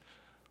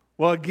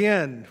Well,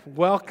 again,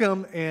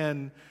 welcome,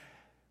 and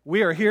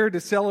we are here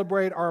to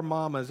celebrate our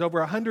mamas. Over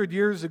 100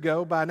 years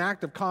ago, by an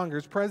act of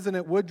Congress,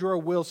 President Woodrow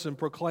Wilson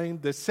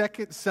proclaimed the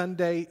second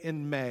Sunday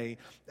in May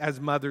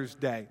as Mother's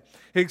Day.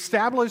 He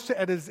established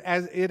it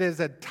as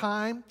a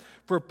time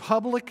for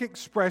public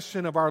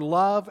expression of our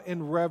love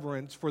and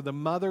reverence for the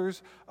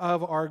mothers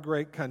of our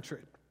great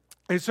country.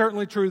 It's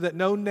certainly true that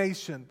no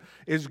nation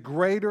is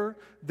greater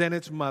than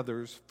its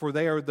mothers, for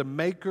they are the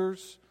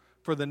makers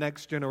for the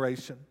next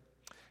generation.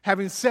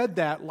 Having said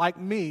that, like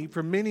me,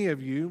 for many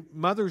of you,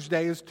 Mother's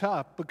Day is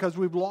tough because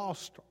we've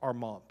lost our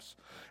moms.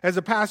 As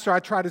a pastor,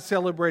 I try to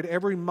celebrate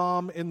every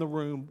mom in the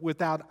room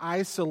without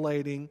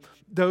isolating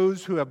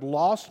those who have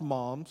lost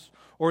moms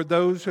or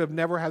those who have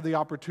never had the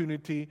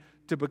opportunity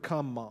to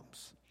become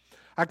moms.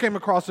 I came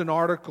across an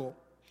article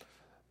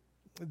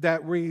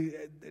that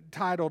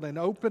titled "An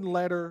Open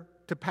Letter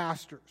to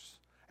Pastors.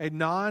 A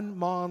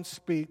non-mom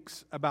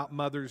speaks about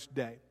Mother's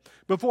Day."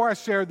 Before I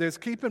share this,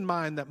 keep in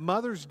mind that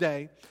Mother's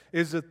Day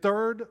is the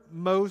third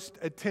most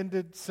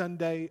attended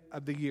Sunday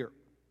of the year.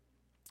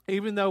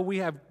 Even though we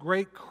have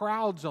great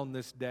crowds on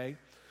this day,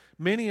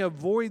 many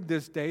avoid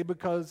this day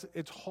because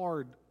it's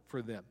hard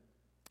for them.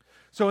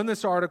 So in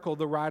this article,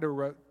 the writer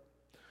wrote,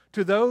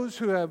 "To those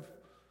who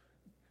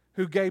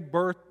gave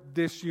birth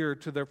this year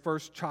to their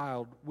first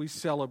child, we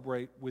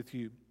celebrate with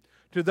you.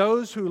 To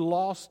those who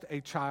lost a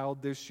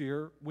child this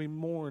year, we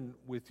mourn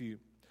with you.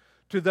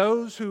 To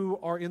those who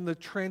are in the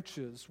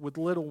trenches with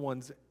little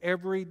ones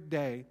every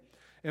day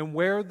and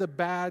wear the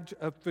badge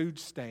of food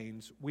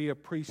stains, we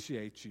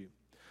appreciate you.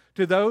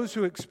 To those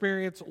who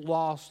experience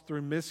loss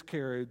through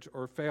miscarriage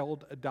or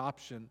failed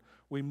adoption,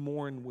 we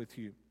mourn with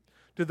you.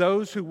 To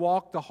those who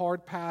walk the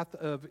hard path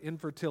of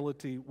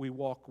infertility, we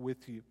walk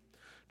with you.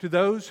 To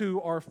those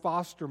who are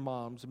foster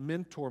moms,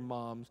 mentor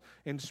moms,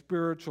 and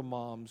spiritual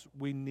moms,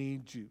 we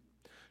need you.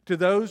 To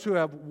those who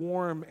have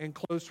warm and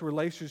close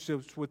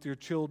relationships with your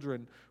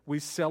children, we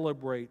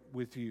celebrate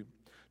with you.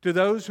 To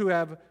those who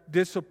have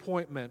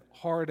disappointment,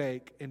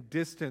 heartache, and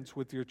distance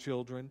with your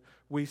children,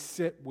 we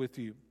sit with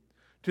you.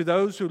 To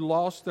those who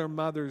lost their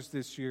mothers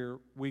this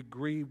year, we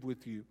grieve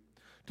with you.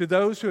 To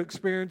those who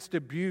experienced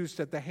abuse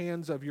at the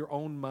hands of your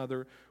own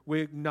mother,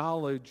 we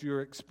acknowledge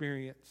your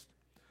experience.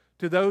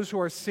 To those who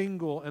are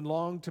single and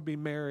long to be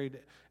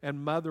married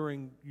and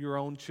mothering your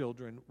own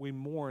children, we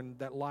mourn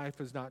that life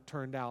has not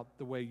turned out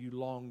the way you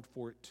longed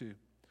for it to.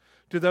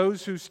 To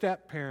those who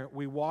step-parent,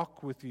 we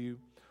walk with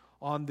you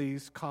on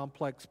these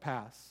complex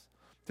paths.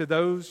 To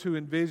those who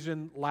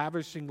envision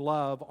lavishing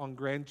love on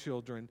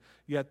grandchildren,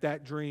 yet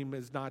that dream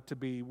is not to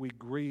be, we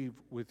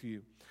grieve with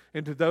you.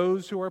 And to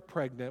those who are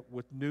pregnant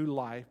with new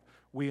life,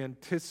 we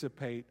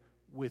anticipate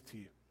with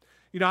you."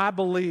 You know, I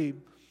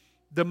believe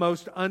the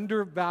most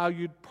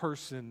undervalued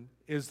person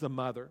is the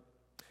mother.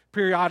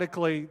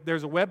 Periodically,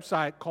 there's a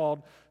website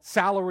called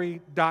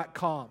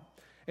salary.com,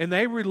 and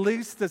they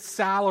release the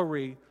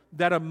salary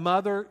that a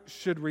mother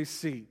should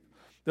receive.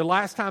 The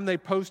last time they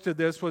posted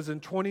this was in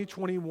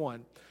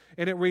 2021,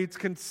 and it reads,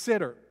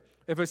 "Consider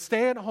if a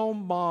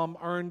stay-at-home mom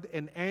earned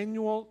an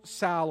annual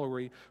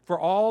salary for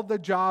all the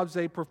jobs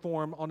they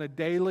perform on a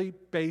daily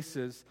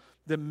basis,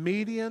 the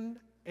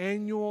median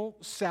annual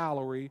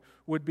salary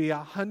would be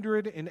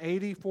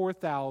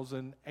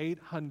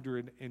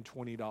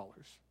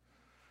 $184,820.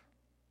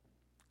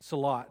 It's a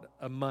lot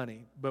of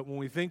money, but when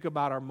we think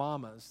about our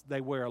mamas, they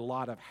wear a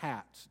lot of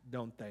hats,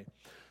 don't they?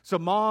 So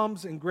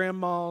moms and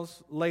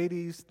grandmas,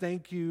 ladies,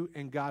 thank you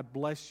and God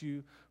bless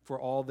you for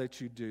all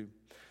that you do.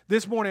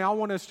 This morning, I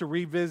want us to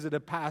revisit a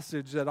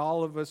passage that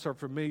all of us are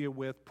familiar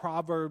with,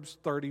 Proverbs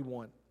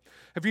 31.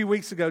 A few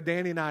weeks ago,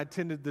 Danny and I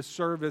attended the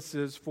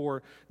services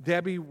for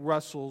Debbie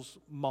Russell's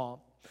mom.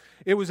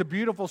 It was a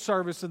beautiful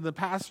service, and the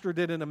pastor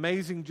did an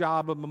amazing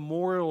job of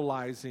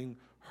memorializing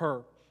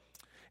her.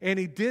 And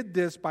he did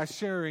this by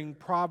sharing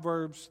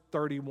Proverbs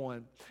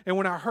 31. And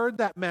when I heard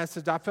that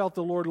message, I felt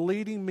the Lord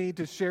leading me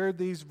to share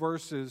these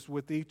verses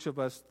with each of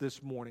us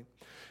this morning.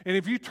 And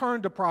if you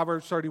turn to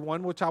Proverbs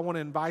 31, which I want to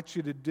invite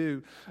you to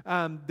do,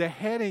 the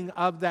heading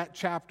of that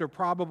chapter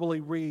probably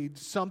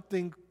reads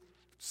something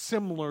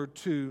similar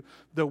to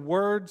the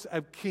words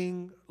of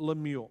King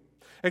Lemuel.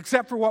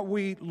 Except for what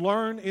we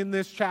learn in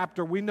this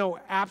chapter, we know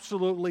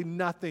absolutely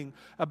nothing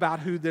about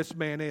who this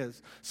man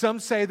is. Some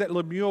say that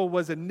Lemuel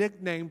was a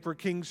nickname for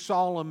King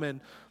Solomon.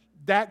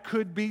 That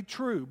could be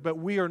true, but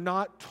we are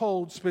not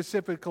told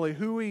specifically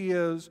who he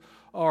is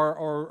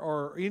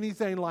or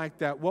anything like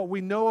that. What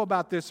we know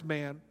about this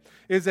man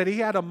is that he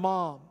had a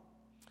mom,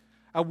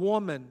 a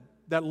woman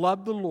that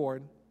loved the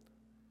Lord.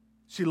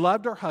 She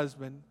loved her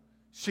husband.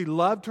 She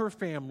loved her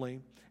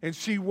family, and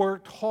she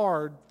worked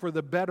hard for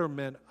the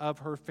betterment of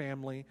her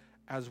family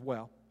as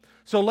well.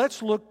 So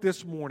let's look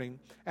this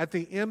morning at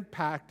the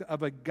impact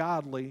of a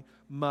godly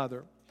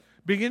mother.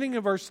 Beginning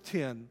in verse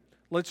 10,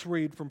 let's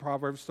read from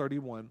Proverbs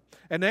 31.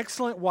 "An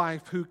excellent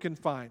wife who can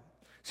find?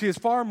 She is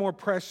far more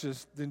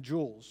precious than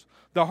jewels.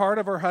 The heart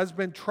of her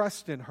husband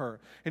trusts in her,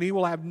 and he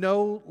will have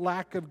no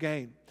lack of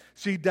gain.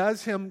 She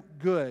does him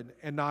good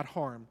and not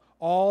harm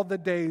all the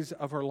days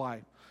of her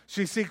life.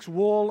 She seeks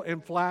wool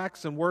and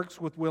flax and works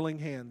with willing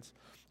hands.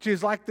 She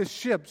is like the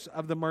ships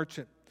of the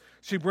merchant.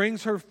 She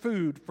brings her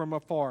food from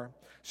afar.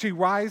 She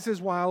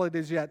rises while it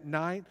is yet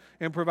night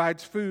and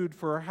provides food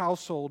for her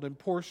household and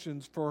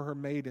portions for her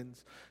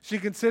maidens. She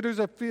considers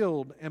a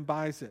field and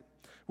buys it.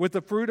 With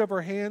the fruit of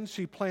her hands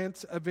she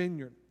plants a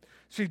vineyard.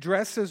 She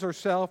dresses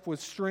herself with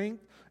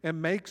strength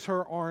and makes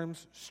her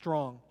arms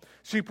strong.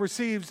 She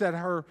perceives that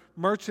her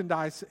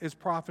merchandise is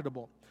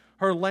profitable.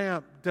 Her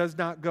lamp does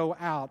not go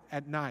out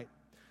at night.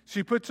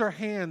 She puts her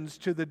hands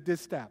to the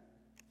distaff,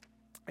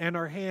 and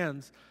her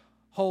hands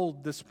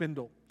hold the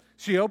spindle.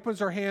 She opens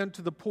her hand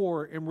to the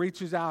poor and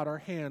reaches out her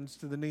hands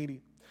to the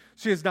needy.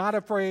 She is not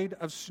afraid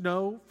of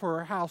snow for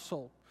her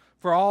household,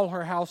 for all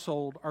her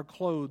household are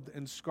clothed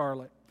in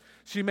scarlet.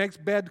 She makes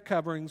bed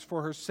coverings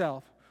for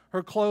herself.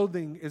 Her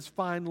clothing is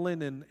fine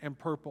linen and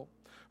purple.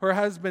 Her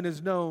husband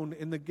is known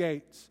in the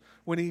gates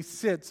when he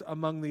sits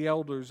among the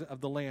elders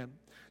of the land.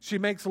 She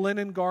makes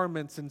linen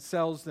garments and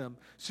sells them.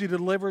 She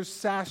delivers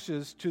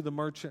sashes to the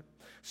merchant.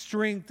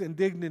 Strength and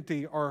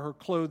dignity are her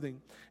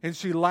clothing, and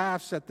she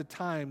laughs at the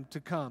time to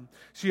come.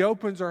 She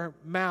opens her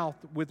mouth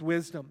with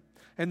wisdom,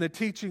 and the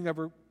teaching of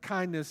her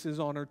kindness is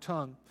on her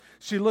tongue.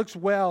 She looks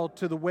well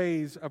to the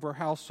ways of her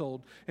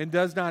household and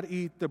does not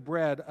eat the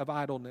bread of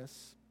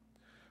idleness.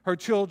 Her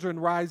children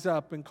rise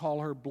up and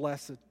call her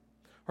blessed.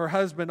 Her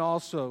husband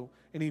also,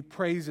 and he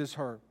praises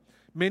her.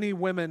 Many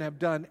women have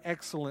done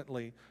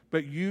excellently,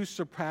 but you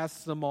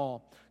surpass them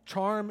all.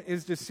 Charm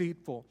is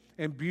deceitful,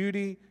 and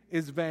beauty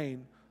is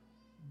vain.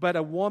 But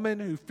a woman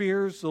who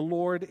fears the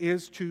Lord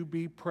is to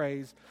be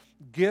praised.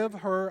 Give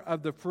her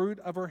of the fruit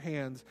of her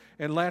hands,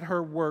 and let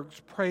her works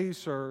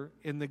praise her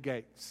in the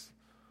gates.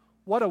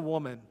 What a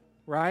woman,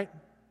 right?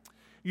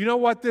 You know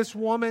what this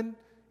woman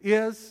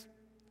is?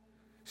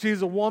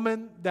 She's a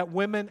woman that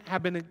women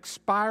have been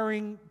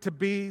aspiring to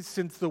be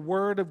since the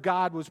Word of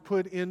God was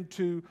put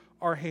into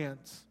our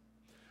hands.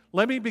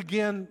 Let me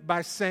begin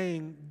by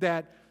saying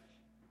that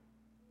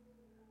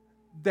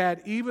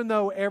even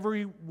though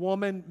every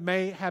woman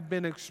may have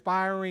been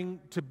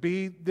aspiring to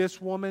be this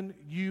woman,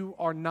 you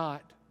are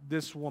not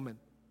this woman.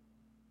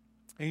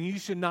 And you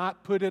should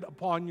not put it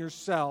upon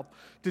yourself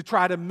to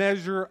try to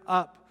measure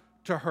up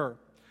to her.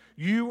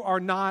 You are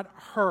not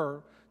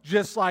her,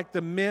 just like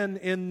the men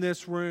in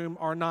this room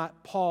are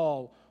not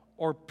Paul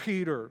or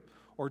Peter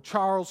or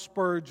Charles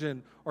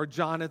Spurgeon or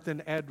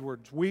Jonathan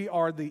Edwards. We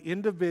are the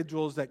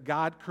individuals that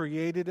God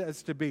created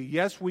us to be.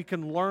 Yes, we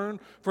can learn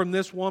from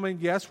this woman.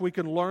 Yes, we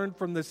can learn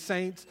from the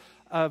saints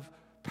of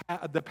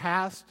the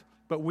past,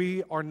 but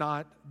we are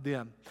not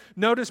them.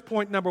 Notice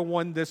point number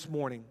 1 this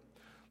morning.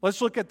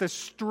 Let's look at the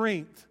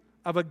strength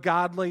of a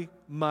godly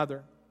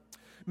mother.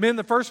 Men,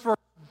 the first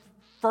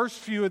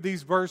few of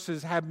these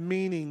verses have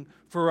meaning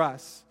for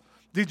us.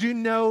 Did you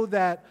know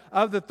that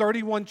of the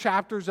 31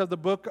 chapters of the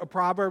book of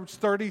Proverbs,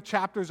 30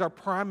 chapters are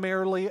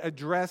primarily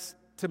addressed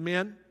to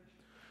men?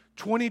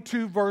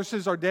 22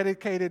 verses are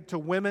dedicated to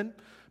women,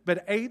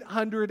 but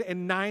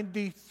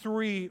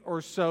 893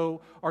 or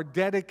so are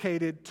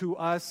dedicated to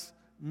us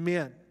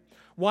men.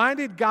 Why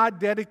did God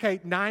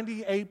dedicate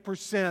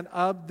 98%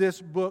 of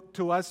this book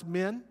to us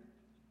men?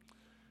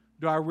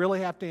 Do I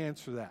really have to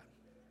answer that?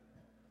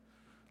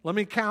 Let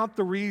me count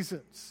the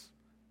reasons.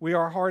 We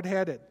are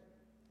hard-headed.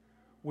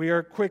 We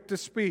are quick to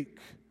speak.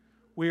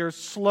 We are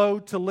slow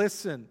to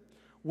listen.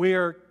 We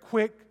are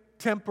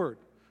quick-tempered.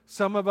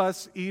 Some of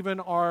us even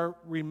are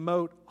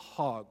remote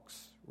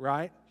hogs,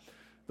 right?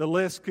 The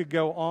list could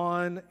go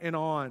on and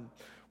on.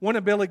 One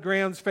of Billy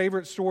Graham's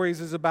favorite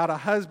stories is about a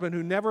husband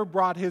who never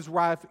brought his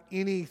wife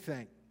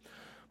anything.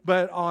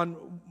 But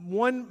on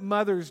one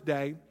Mother's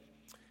Day,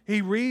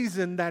 he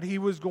reasoned that he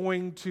was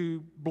going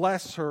to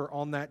bless her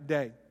on that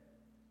day.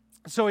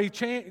 So he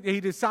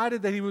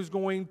decided that he was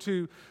going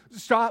to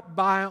stop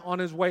by on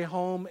his way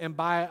home and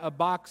buy a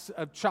box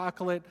of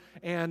chocolate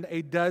and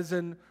a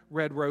dozen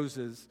red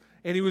roses.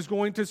 And he was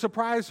going to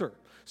surprise her.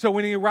 So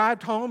when he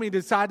arrived home, he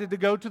decided to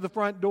go to the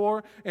front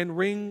door and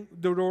ring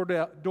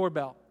the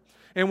doorbell.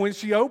 And when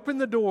she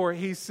opened the door,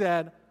 he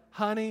said,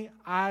 "Honey,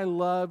 I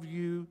love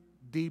you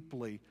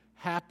deeply.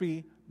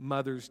 Happy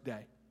Mother's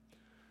Day."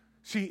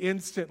 She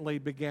instantly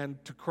began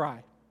to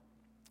cry.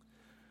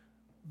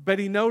 But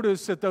he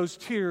noticed that those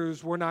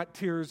tears were not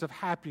tears of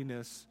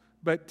happiness,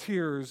 but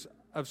tears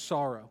of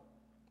sorrow.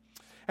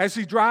 As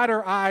she dried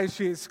her eyes,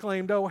 she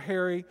exclaimed, "Oh,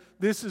 Harry,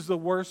 this is the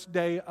worst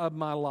day of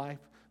my life.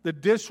 The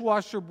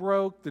dishwasher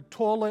broke, the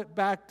toilet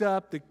backed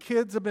up, the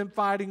kids have been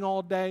fighting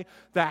all day,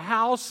 the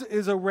house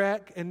is a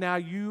wreck, and now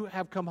you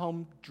have come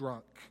home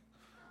drunk."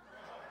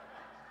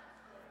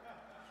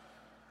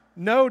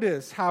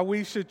 Notice how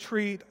we should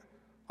treat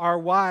our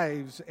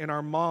wives and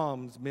our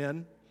moms,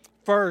 men.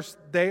 First,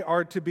 they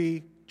are to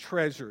be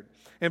treasured.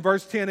 In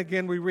verse 10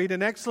 again, we read,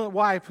 "An excellent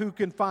wife who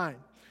can find?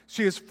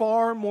 She is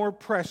far more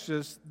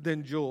precious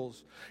than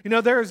jewels." You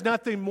know, there is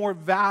nothing more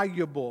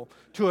valuable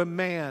to a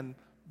man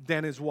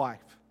than his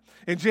wife.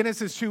 In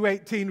Genesis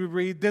 2:18 we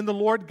read, "Then the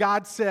Lord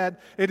God said,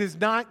 'It is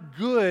not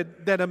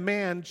good that a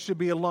man should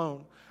be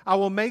alone. I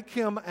will make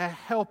him a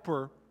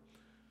helper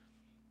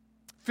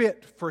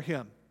fit for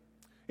him.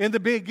 In the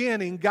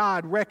beginning,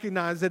 God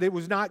recognized that it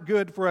was not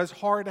good for us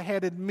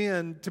hard-headed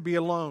men to be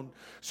alone.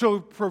 So He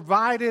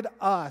provided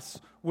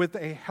us with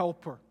a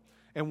helper,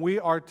 and we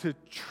are to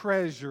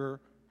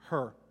treasure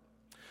her.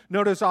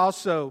 Notice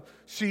also,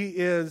 she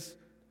is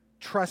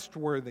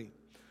trustworthy.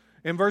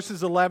 In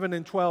verses 11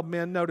 and 12,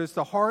 men, notice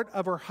the heart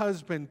of her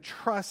husband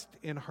trusts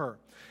in her,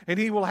 and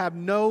he will have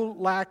no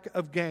lack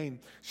of gain.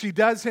 She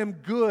does him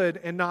good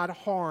and not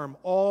harm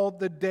all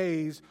the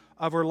days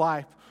of her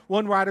life.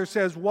 One writer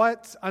says,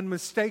 what's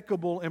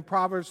unmistakable in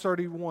Proverbs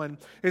 31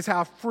 is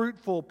how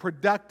fruitful,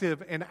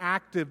 productive, and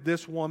active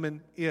this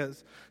woman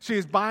is. She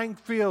is buying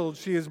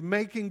fields. She is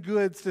making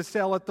goods to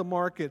sell at the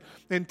market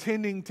and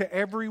tending to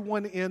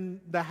everyone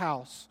in the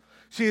house.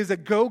 She is a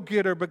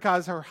go-getter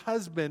because her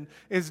husband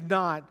is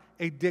not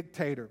a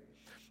dictator.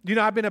 You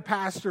know, I've been a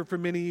pastor for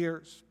many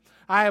years.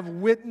 I have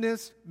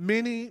witnessed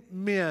many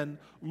men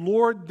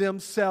lord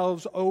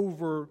themselves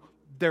over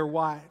their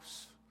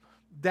wives.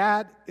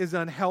 That is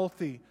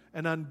unhealthy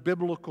and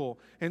unbiblical,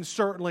 and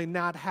certainly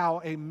not how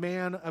a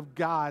man of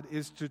God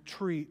is to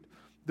treat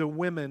the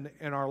women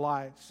in our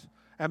lives.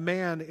 A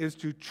man is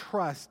to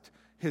trust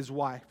his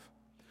wife.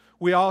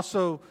 We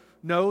also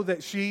know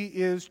that she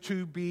is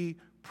to be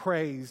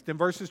praised. In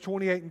verses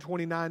 28 and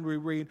 29 we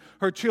read,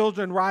 her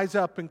children rise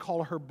up and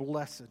call her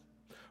blessed.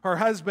 Her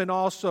husband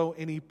also,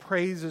 and he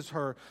praises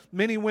her.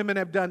 Many women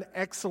have done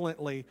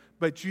excellently,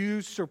 but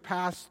you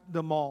surpass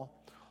them all.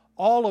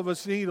 All of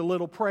us need a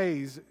little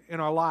praise in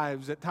our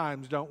lives at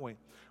times, don't we?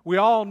 We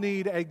all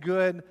need a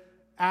good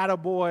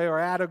attaboy or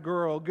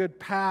attagirl, a good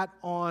pat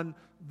on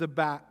the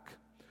back.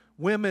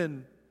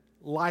 Women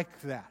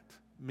like that,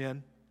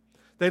 men.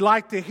 They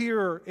like to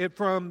hear it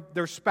from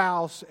their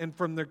spouse and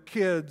from their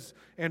kids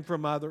and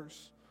from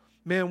others.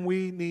 Men,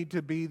 we need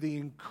to be the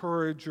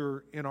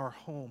encourager in our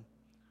home.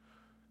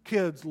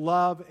 Kids,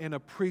 love and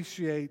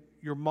appreciate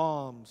your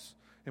moms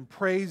and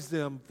praise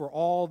them for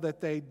all that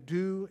they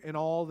do and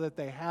all that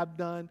they have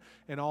done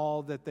and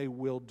all that they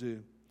will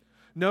do.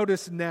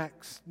 Notice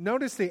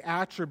the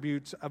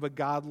attributes of a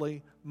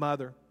godly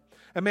mother.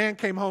 A man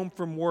came home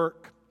from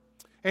work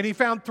and he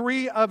found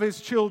 3 of his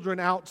children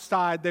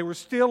outside. They were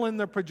still in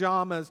their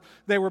pajamas.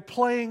 They were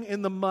playing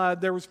in the mud.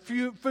 There was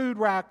food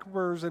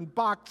wrappers and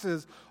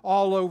boxes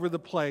all over the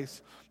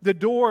place. The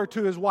door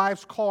to his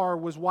wife's car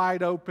was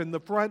wide open. The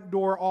front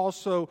door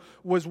also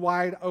was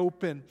wide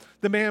open.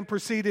 The man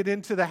proceeded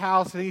into the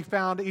house and he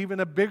found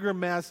even a bigger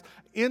mess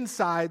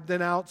inside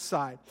than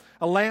outside.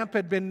 A lamp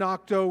had been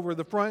knocked over.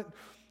 The front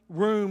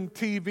room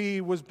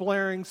TV was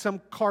blaring some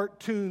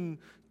cartoon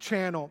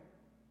channel.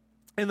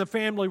 In the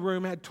family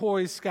room had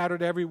toys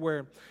scattered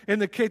everywhere. In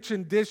the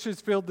kitchen,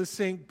 dishes filled the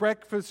sink.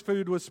 Breakfast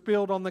food was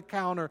spilled on the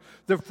counter.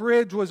 The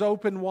fridge was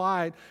open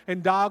wide,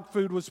 and dog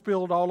food was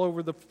spilled all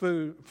over the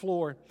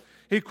floor.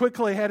 He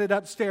quickly headed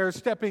upstairs,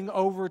 stepping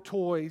over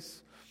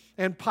toys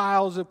and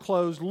piles of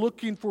clothes,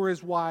 looking for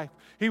his wife.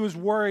 He was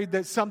worried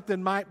that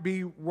something might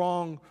be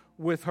wrong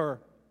with her.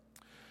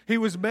 He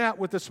was met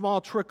with a small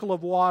trickle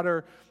of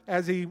water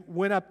as he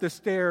went up the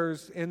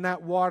stairs, and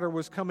that water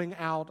was coming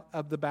out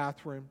of the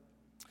bathroom.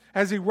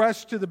 As he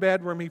rushed to the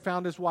bedroom, he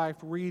found his wife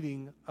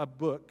reading a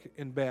book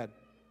in bed.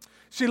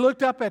 She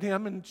looked up at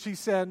him and she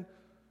said,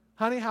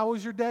 "Honey, how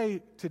was your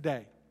day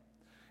today?"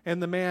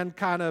 And the man,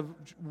 kind of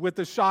with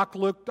a shocked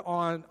look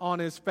on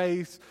his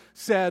face,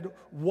 said,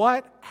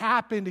 "What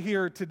happened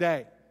here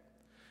today?"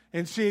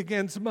 And she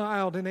again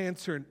smiled and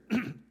answered,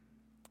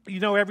 "You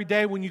know, every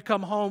day when you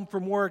come home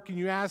from work and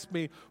you ask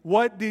me,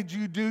 'What did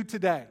you do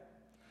today?'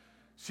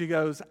 She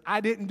goes, 'I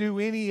didn't do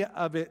any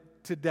of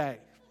it today.'"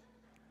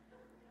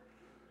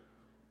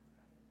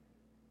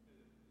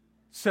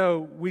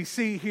 So we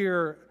see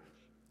here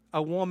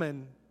a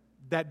woman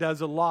that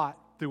does a lot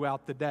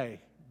throughout the day,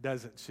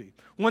 doesn't she?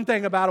 One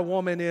thing about a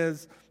woman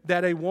is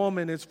that a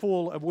woman is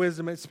full of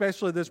wisdom,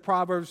 especially this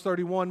Proverbs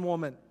 31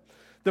 woman.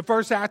 The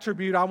first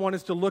attribute I want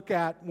us to look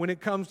at when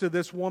it comes to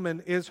this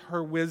woman is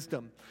her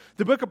wisdom.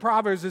 The book of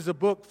Proverbs is a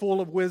book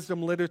full of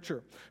wisdom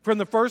literature. From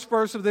the first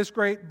verse of this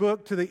great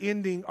book to the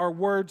ending are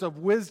words of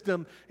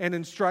wisdom and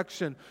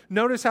instruction.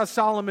 Notice how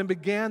Solomon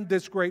began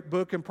this great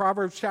book in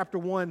Proverbs chapter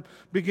 1,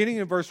 beginning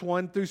in verse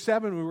 1 through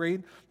 7, we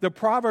read, "The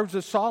Proverbs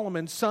of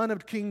Solomon, son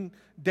of King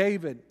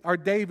David,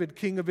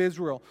 king of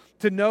Israel,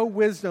 to know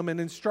wisdom and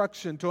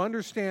instruction, to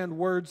understand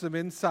words of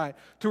insight,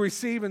 to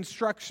receive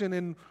instruction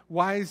in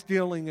wise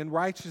dealing and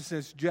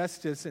righteousness,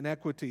 justice, and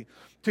equity,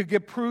 to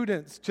give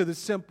prudence to the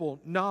simple,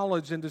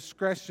 knowledge and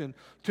discretion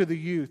to the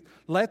youth.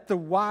 Let the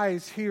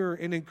wise hear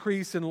and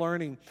increase in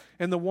learning,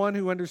 and the one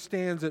who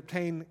understands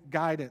obtain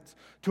guidance.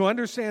 To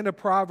understand a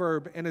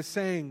proverb and a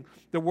saying,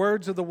 the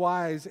words of the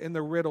wise and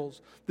the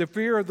riddles. The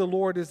fear of the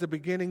Lord is the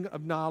beginning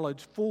of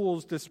knowledge.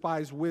 Fools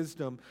despise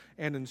wisdom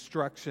and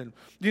instruction."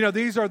 You know,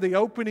 these are the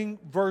opening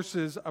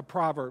verses of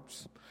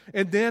Proverbs.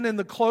 And then in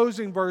the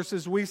closing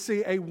verses, we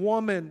see a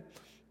woman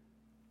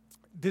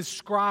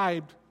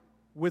described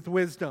with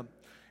wisdom.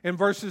 In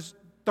verses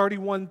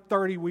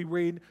 31:30 we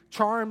read,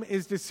 "Charm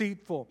is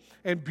deceitful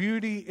and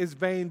beauty is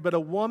vain, but a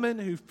woman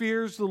who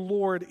fears the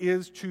Lord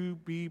is to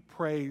be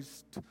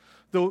praised."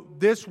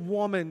 This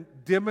woman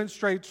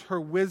demonstrates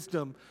her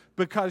wisdom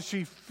because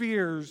she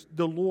fears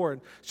the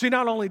Lord. She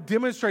not only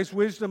demonstrates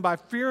wisdom by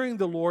fearing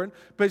the Lord,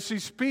 but she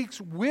speaks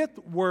with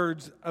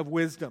words of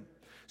wisdom.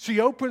 She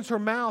opens her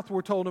mouth,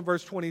 we're told in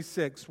verse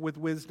 26, with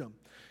wisdom,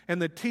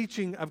 and the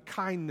teaching of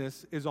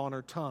kindness is on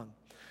her tongue.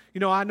 You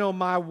know, I know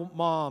my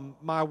mom,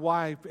 my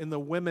wife, and the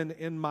women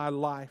in my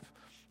life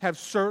have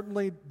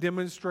certainly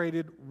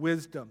demonstrated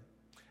wisdom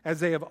as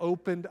they have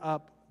opened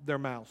up their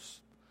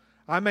mouths.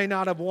 I may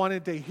not have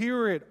wanted to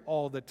hear it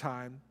all the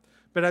time,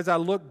 but as I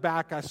look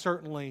back, I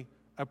certainly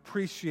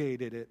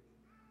appreciated it.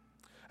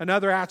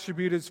 Another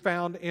attribute is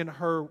found in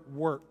her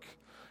work.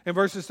 In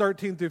verses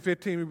 13 through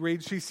 15, we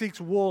read, "She seeks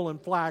wool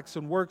and flax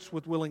and works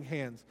with willing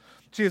hands.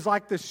 She is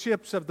like the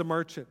ships of the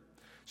merchant.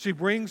 She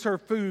brings her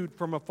food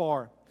from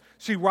afar.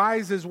 She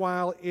rises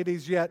while it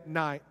is yet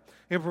night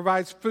and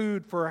provides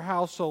food for her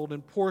household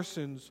and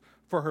portions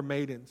for her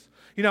maidens."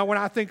 You know, when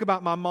I think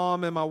about my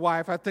mom and my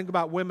wife, I think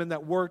about women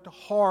that worked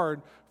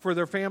hard for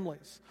their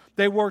families.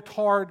 They worked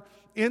hard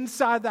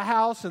inside the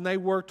house and they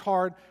worked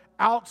hard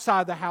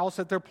outside the house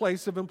at their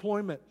place of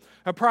employment.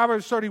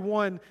 Proverbs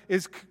 31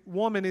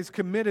 woman is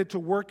committed to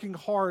working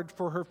hard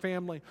for her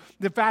family.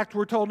 In fact,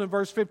 we're told in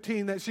verse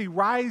 15 that she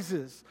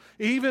rises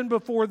even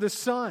before the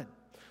sun.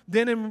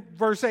 Then in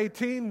verse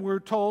 18, we're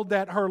told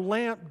that her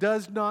lamp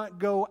does not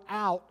go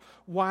out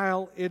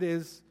while it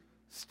is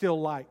still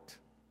light.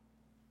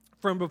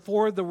 From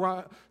before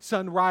the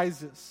sun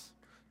rises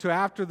to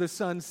after the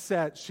sun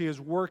sets, she is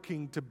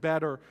working to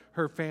better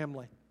her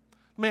family.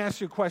 Let me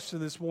ask you a question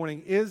this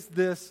morning. Is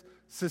this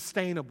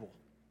sustainable?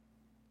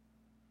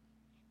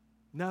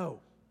 No.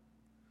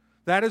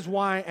 That is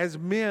why, as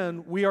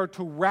men, we are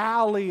to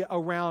rally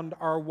around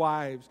our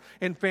wives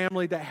and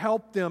family to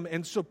help them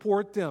and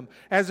support them.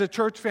 As a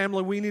church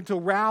family, we need to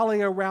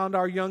rally around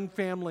our young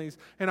families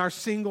and our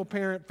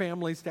single-parent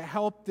families to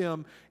help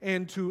them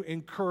and to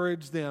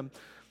encourage them.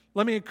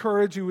 Let me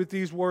encourage you with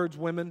these words,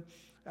 women,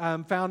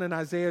 found in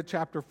Isaiah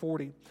chapter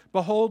 40.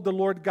 "Behold, the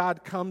Lord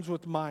God comes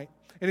with might,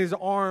 and his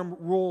arm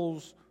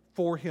rules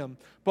for him.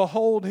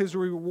 Behold, his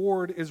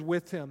reward is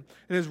with him,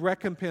 and his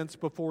recompense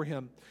before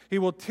him. He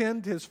will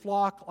tend his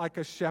flock like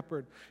a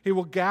shepherd. He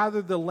will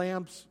gather the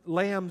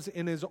lambs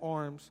in his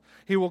arms.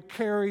 He will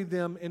carry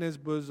them in his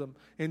bosom,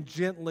 and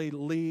gently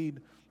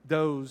lead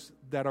those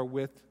that are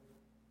with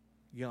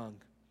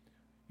young."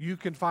 You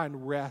can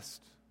find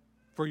rest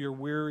for your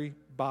weary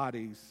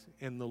bodies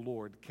in the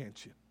Lord,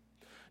 can't you?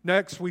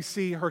 Next, we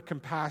see her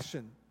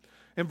compassion.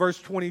 In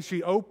verse 20,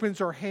 she opens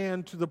her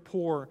hand to the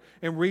poor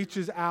and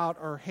reaches out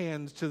her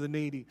hands to the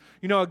needy.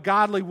 You know, a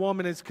godly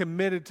woman is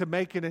committed to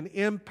making an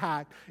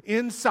impact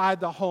inside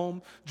the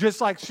home,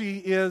 just like she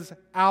is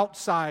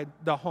outside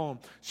the home.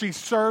 She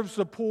serves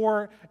the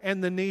poor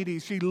and the needy.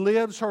 She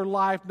lives her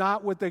life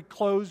not with a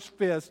closed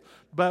fist,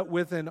 but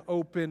with an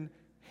open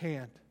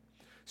hand.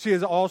 She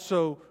is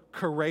also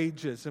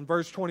courageous. In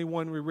verse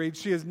 21, we read,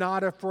 "She is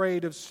not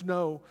afraid of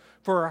snow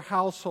for her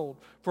household,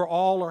 for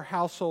all her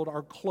household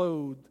are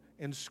clothed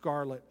in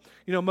scarlet."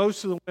 You know,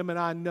 most of the women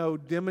I know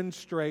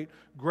demonstrate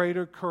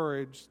greater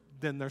courage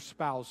than their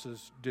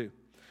spouses do.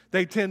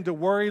 They tend to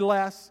worry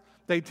less.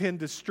 They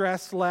tend to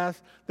stress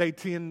less. They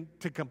tend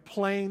to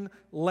complain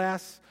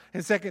less.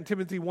 In 2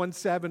 Timothy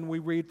 1:7, we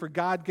read, "For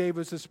God gave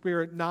us a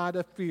spirit not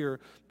of fear,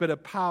 but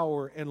of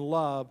power and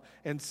love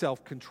and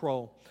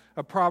self-control."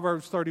 A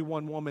Proverbs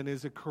 31 woman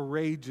is a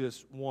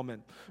courageous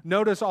woman.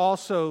 Notice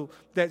also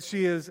that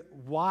she is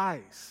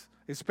wise,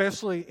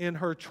 especially in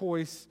her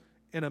choice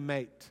in a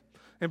mate.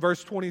 In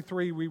verse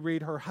 23, we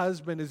read, "Her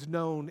husband is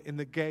known in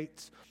the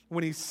gates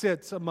when he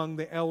sits among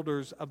the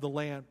elders of the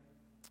land."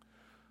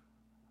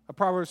 A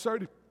Proverbs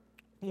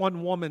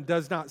 31 woman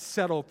does not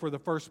settle for the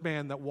first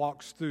man that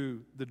walks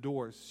through the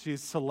doors. She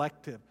is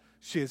selective.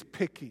 She is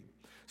picky.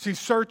 She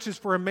searches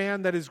for a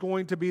man that is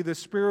going to be the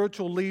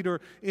spiritual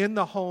leader in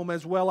the home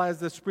as well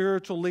as the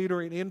spiritual leader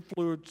and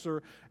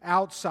influencer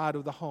outside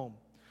of the home.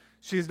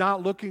 She is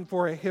not looking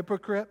for a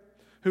hypocrite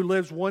who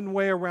lives one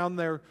way around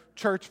their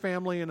church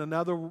family and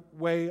another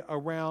way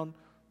around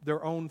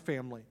their own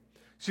family.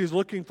 She's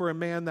looking for a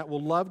man that will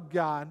love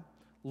God,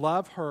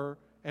 love her,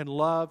 and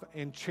love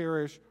and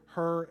cherish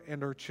her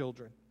and her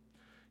children.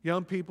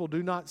 Young people,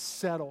 do not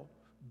settle.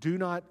 Do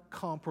not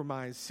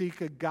compromise. Seek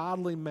a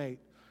godly mate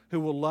who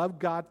will love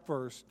God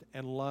first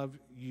and love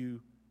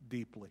you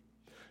deeply.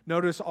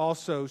 Notice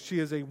also, she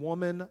is a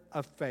woman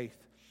of faith.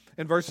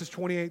 In verses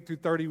 28 through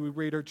 30, we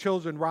read, "Her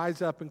children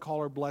rise up and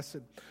call her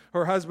blessed.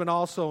 Her husband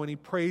also, and he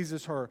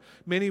praises her.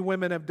 Many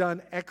women have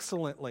done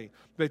excellently,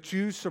 but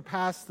you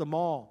surpass them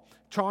all.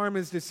 Charm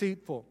is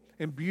deceitful,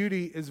 and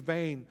beauty is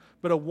vain,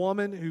 but a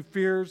woman who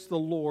fears the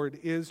Lord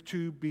is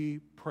to be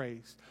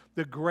praised."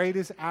 The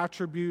greatest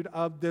attribute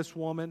of this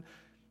woman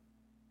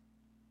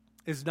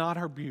is not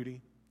her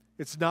beauty.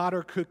 It's not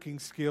her cooking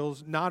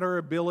skills, not her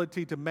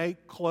ability to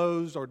make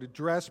clothes or to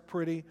dress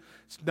pretty.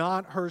 It's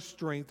not her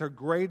strength. Her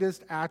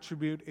greatest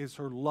attribute is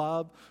her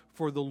love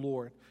for the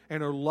Lord.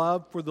 And her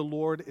love for the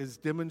Lord is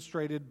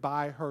demonstrated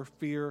by her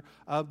fear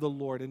of the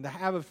Lord. And to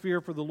have a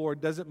fear for the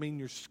Lord doesn't mean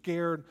you're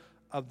scared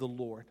of the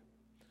Lord.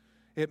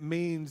 It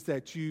means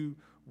that you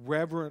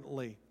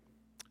reverently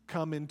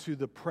come into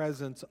the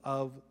presence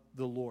of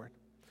the Lord.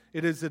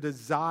 It is a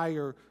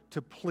desire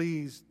to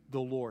please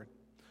the Lord.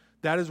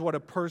 That is what a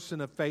person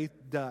of faith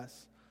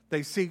does.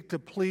 They seek to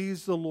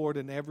please the Lord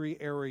in every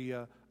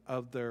area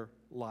of their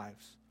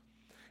lives.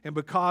 And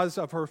because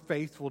of her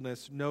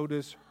faithfulness,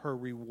 notice her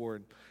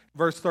reward.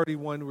 Verse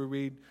 31 we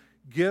read,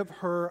 "Give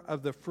her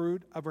of the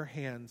fruit of her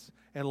hands,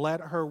 and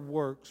let her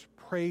works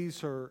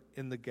praise her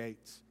in the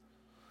gates."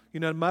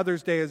 You know,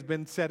 Mother's Day has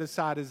been set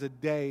aside as a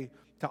day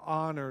to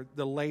honor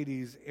the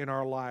ladies in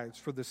our lives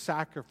for the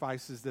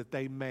sacrifices that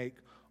they make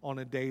on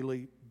a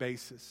daily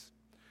basis.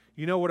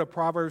 You know what a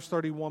Proverbs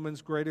 30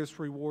 woman's greatest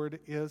reward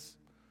is?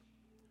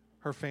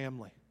 Her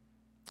family,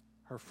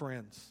 her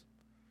friends.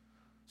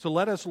 So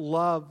let us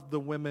love the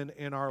women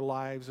in our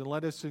lives and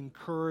let us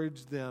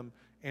encourage them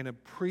and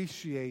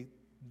appreciate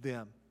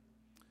them.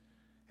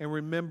 And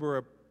remember,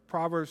 a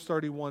Proverbs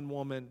 31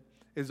 woman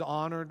is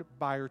honored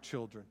by her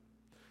children.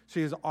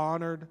 She is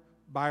honored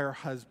by her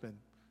husband.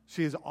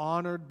 She is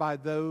honored by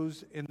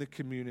those in the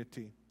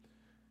community.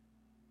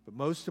 But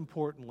most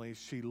importantly,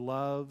 she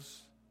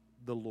loves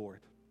the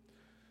Lord.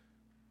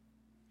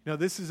 You know,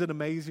 this is an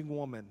amazing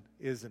woman,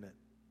 isn't it?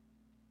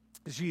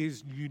 She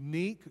is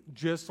unique,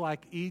 just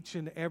like each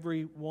and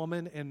every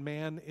woman and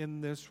man in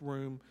this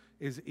room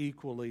is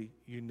equally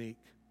unique.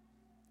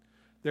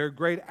 There are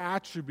great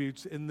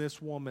attributes in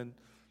this woman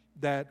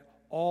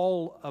that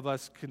all of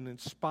us can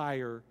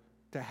aspire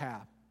to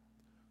have.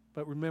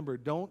 But remember,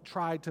 don't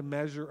try to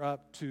measure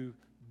up to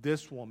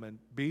this woman.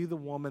 Be the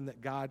woman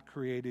that God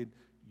created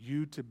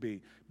you to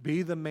be.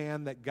 Be the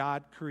man that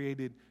God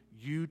created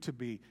you to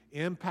be.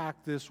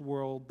 Impact this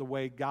world the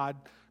way God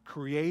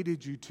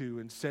created you to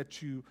and set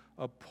you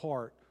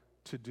apart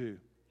to do.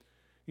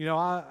 You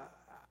know,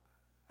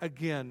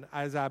 again,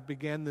 as I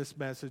began this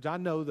message, I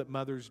know that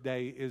Mother's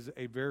Day is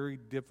a very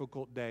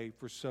difficult day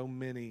for so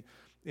many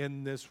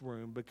in this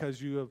room because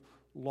you have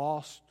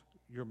lost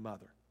your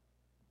mother.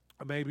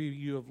 Or maybe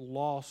you have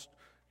lost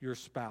your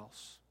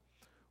spouse.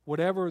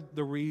 Whatever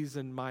the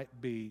reason might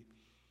be,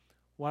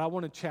 what I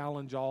want to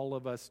challenge all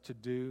of us to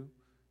do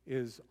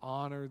is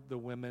honor the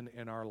women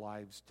in our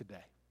lives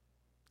today.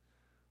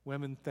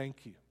 Women,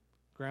 thank you.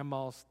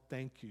 Grandmas,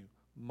 thank you.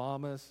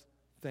 Mamas,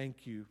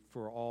 thank you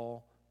for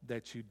all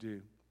that you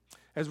do.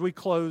 As we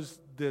close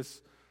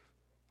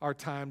our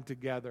time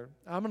together,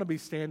 I'm going to be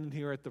standing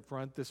here at the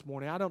front this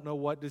morning. I don't know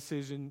what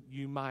decision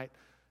you might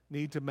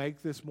need to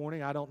make this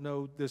morning. I don't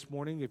know this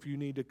morning if you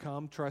need to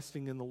come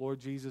trusting in the Lord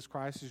Jesus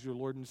Christ as your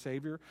Lord and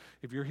Savior.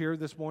 If you're here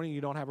this morning,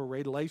 you don't have a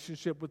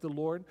relationship with the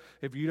Lord.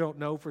 If you don't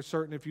know for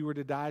certain if you were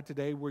to die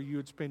today where you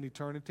would spend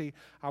eternity,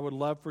 I would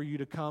love for you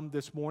to come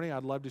this morning.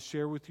 I'd love to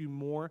share with you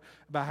more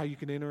about how you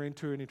can enter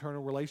into an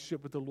eternal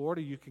relationship with the Lord,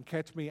 or you can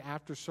catch me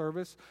after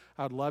service.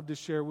 I'd love to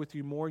share with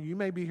you more. You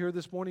may be here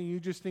this morning,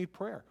 you just need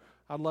prayer.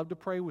 I'd love to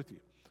pray with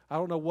you. I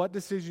don't know what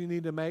decision you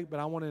need to make, but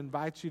I want to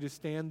invite you to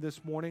stand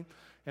this morning,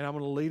 and I'm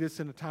going to lead us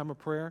in a time of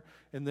prayer,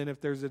 and then if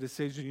there's a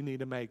decision you need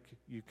to make,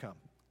 you come.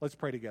 Let's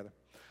pray together.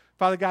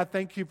 Father God,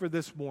 thank you for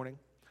this morning.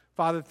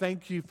 Father,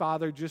 thank you,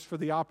 Father, just for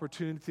the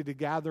opportunity to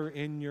gather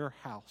in your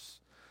house.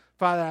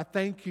 Father, I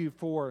thank you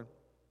for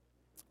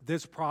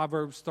this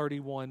Proverbs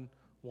 31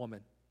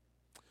 woman.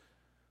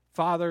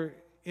 Father,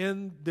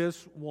 in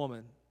this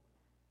woman,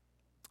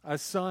 a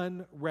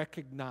son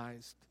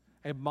recognized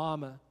a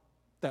mama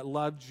that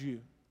loved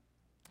you.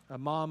 A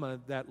mama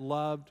that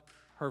loved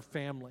her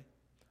family.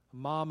 A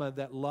mama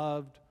that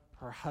loved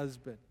her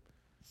husband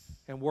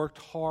and worked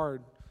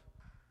hard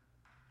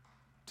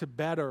to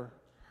better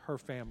her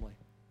family.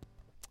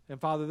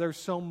 And Father, there's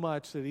so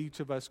much that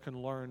each of us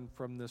can learn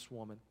from this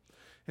woman.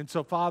 And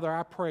so, Father,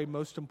 I pray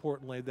most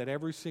importantly that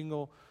every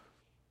single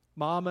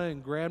mama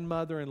and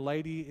grandmother and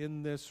lady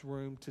in this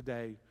room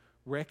today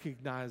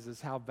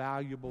recognizes how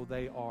valuable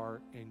they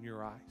are in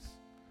your eyes.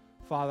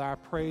 Father, I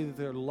pray that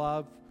their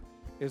love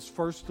is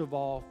first of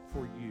all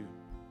for you.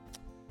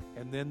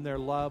 And then their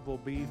love will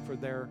be for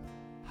their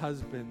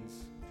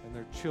husbands and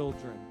their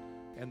children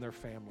and their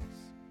families.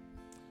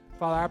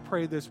 Father, I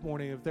pray this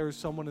morning if there is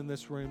someone in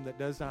this room that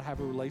does not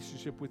have a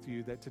relationship with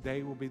you, that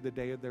today will be the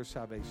day of their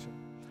salvation.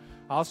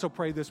 I also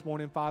pray this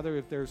morning, Father,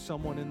 if there's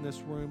someone in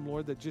this room,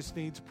 Lord, that just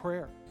needs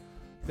prayer,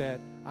 that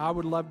I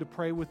would love to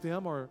pray with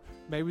them, or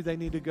maybe they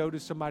need to go to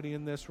somebody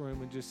in this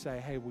room and just say,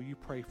 hey, will you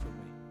pray for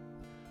me?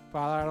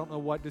 Father, I don't know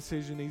what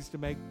decision needs to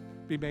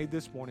be made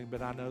this morning,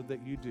 but I know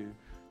that you do.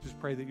 Just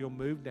pray that you'll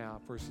move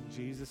now. First, in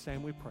Jesus'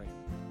 name we pray.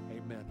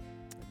 Amen.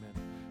 Amen.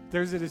 If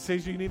there's a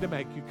decision you need to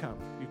make, you come.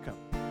 You come.